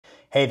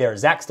Hey there,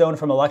 Zach Stone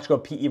from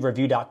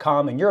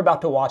electricalpereview.com, and you're about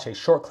to watch a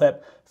short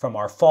clip from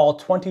our fall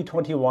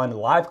 2021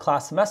 live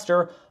class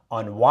semester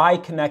on why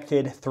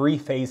connected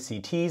three-phase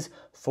CTs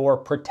for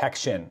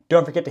protection.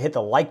 Don't forget to hit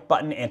the like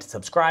button and to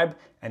subscribe,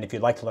 and if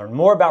you'd like to learn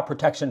more about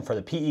protection for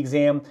the PE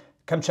exam,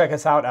 come check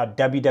us out at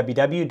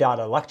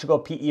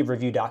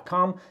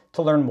www.electricalpereview.com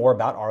to learn more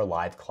about our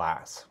live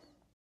class.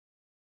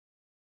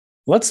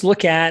 Let's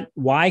look at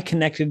Y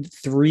connected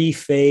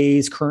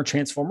three-phase current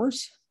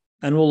transformers,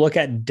 and we'll look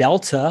at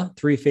delta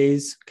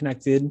three-phase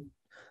connected. Then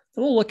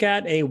we'll look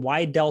at a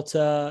Y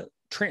delta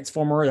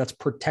transformer that's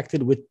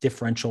protected with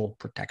differential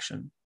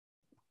protection.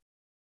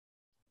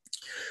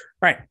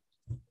 All right,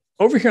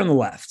 over here on the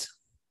left,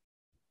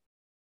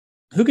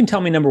 who can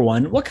tell me, number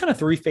one, what kind of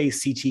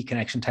three-phase CT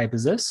connection type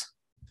is this?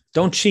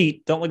 Don't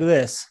cheat, don't look at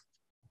this.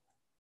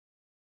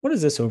 What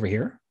is this over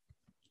here?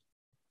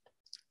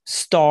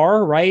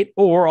 Star, right?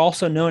 Or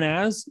also known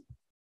as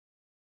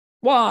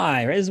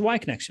Y, right? This is a Y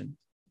connection.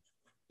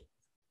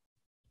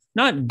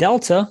 Not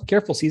delta,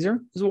 careful Caesar,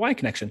 this is a Y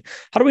connection.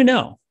 How do we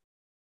know?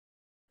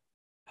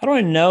 How do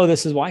I know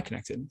this is Y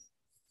connected?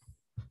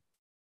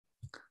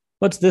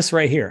 What's this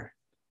right here?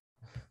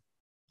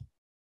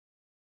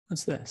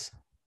 What's this?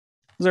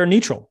 This is our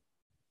neutral.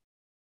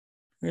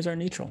 Here's our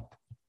neutral.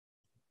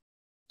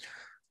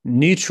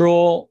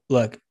 Neutral,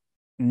 look,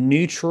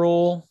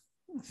 neutral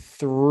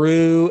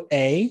through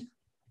A,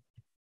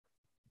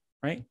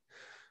 right?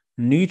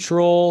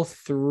 Neutral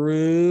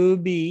through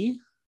B,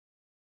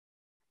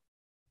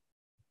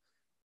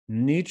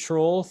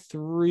 neutral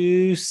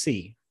through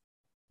C.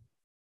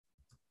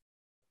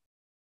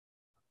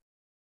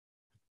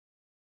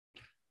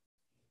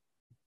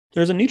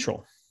 There's a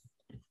neutral.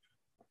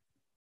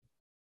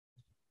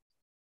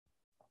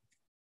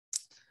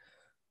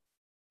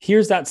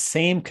 Here's that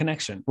same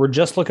connection. We're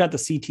just looking at the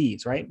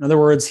CTs, right? In other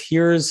words,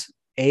 here's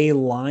A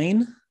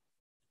line,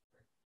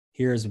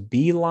 here's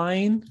B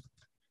line,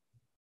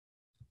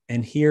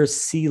 and here's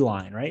C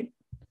line, right?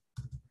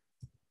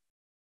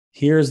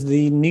 Here's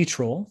the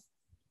neutral.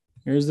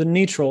 Here's the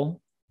neutral.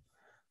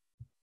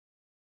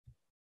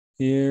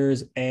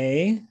 Here's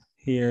A,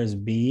 here's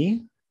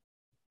B,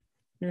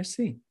 here's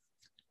C.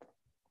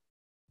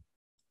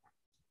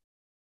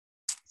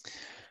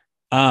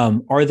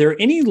 Are there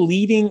any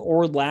leading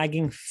or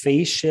lagging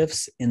phase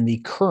shifts in the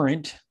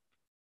current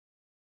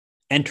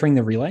entering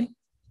the relay?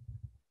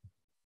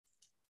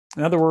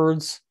 In other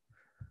words,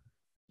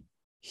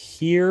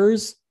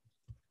 here's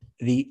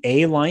the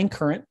A line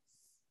current.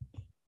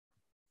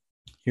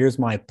 Here's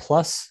my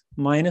plus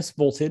minus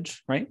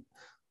voltage, right?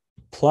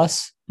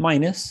 Plus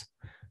minus.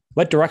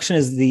 What direction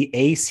is the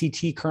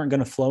ACT current going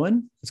to flow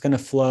in? It's going to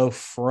flow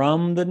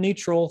from the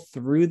neutral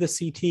through the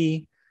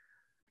CT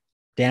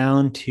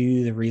down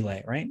to the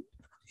relay, right?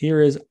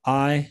 Here is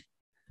IACT.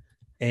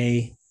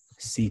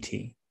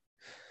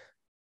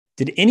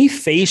 Did any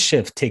phase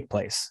shift take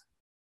place?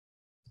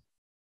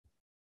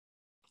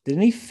 Did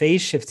any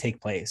phase shift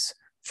take place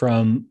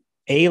from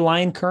A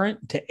line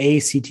current to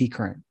ACT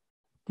current?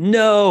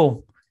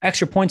 No.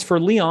 Extra points for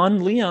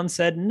Leon. Leon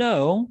said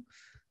no,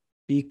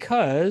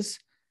 because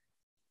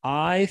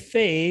I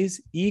phase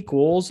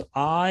equals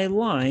I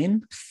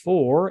line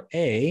for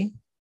a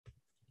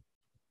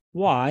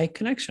Y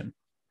connection.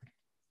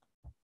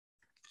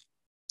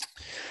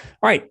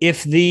 All right,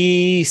 if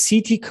the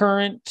CT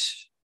current,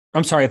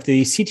 if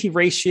the CT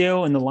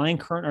ratio and the line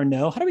current are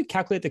no, how do we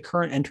calculate the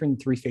current entering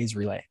the three-phase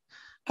relay?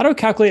 How do I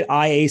calculate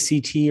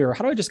IACT, or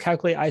how do I just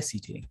calculate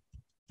ICT?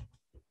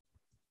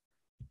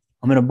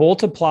 I'm going to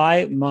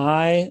multiply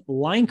my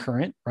line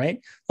current,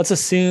 right? Let's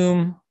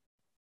assume,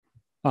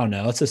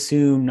 let's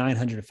assume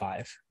 900 to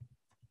 5.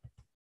 I'm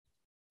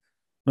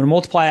going to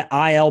multiply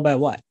IL by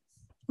what?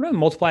 I'm going to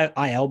multiply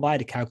IL by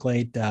to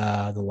calculate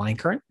the line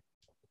current.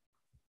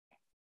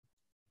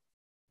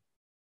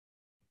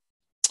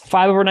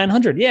 5 over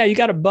 900. Yeah, you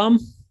got a bum.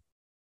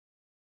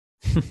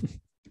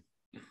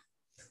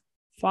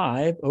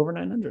 5 over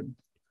 900.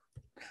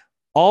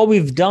 All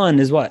we've done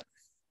is what?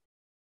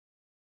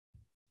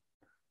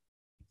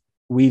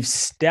 We've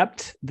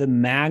stepped the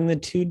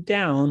magnitude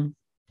down,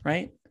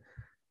 right?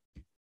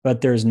 But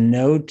there's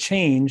no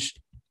change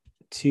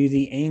to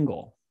the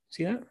angle.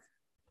 See that?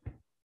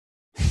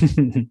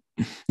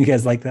 You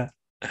guys like that?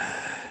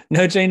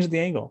 No change to the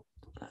angle.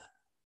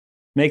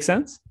 Make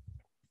sense?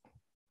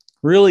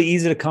 Really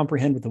easy to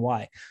comprehend with the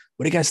Y.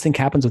 What do you guys think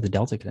happens with the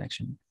delta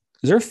connection?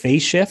 Is there a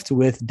phase shift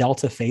with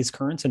delta phase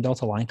currents and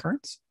delta line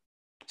currents?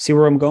 See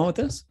where I'm going with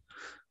this?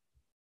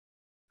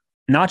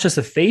 Not just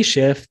a phase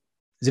shift.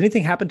 Does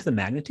anything happen to the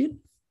magnitude?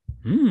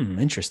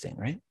 Interesting,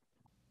 right?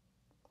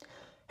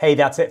 Hey,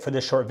 that's it for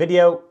this short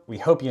video. We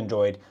hope you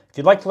enjoyed. If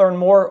you'd like to learn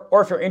more,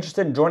 or if you're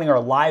interested in joining our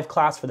live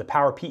class for the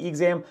Power PE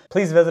exam,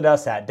 please visit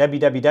us at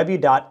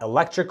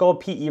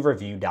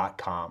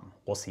www.electricalpereview.com.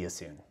 We'll see you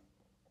soon.